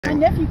My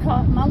nephew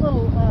caught my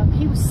little,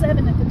 he was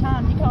 7 at the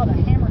time, he caught a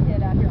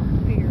hammerhead out here on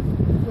the pier,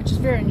 which is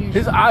very unusual.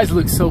 His eyes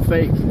look so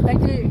fake. They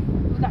do.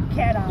 Look like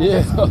cat eyes.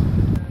 Yeah.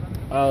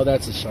 Oh,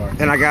 that's a shark.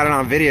 And I got it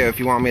on video if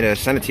you want me to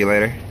send it to you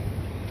later.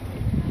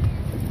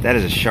 That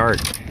is a shark.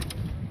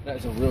 That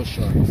is a real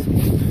shark.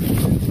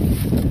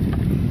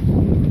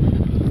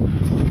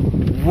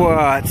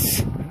 What?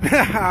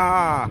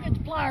 I'll get the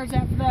pliers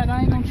after that.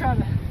 I ain't gonna try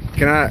to.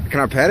 Can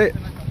I pet it?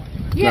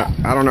 Yeah.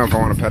 No, I don't know if I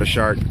want to pet a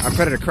shark. I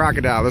petted a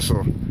crocodile.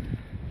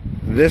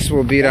 This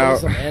will beat That out.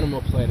 is some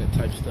Animal Planet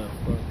type stuff,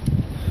 bro.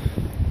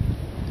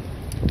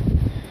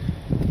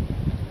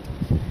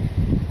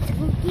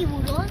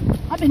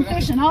 I've been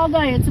fishing all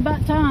day. It's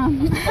about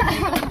time.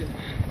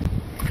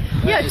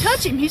 Yeah,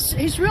 touch him.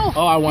 He's real.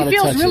 Oh, I want to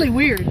touch him. He feels really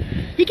weird.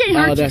 He can't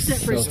hurt you that's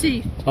except for his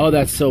teeth. Oh,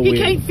 that's so He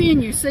weird. can't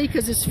fin you, see,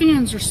 because his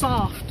fins are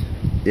soft.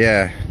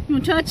 Yeah. You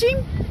want to touch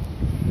him?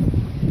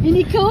 Isn't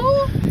he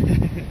cool?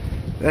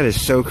 That is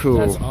so cool.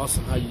 That's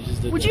awesome how you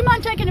just did Would that. you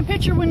mind taking a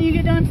picture when you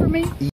get done for me?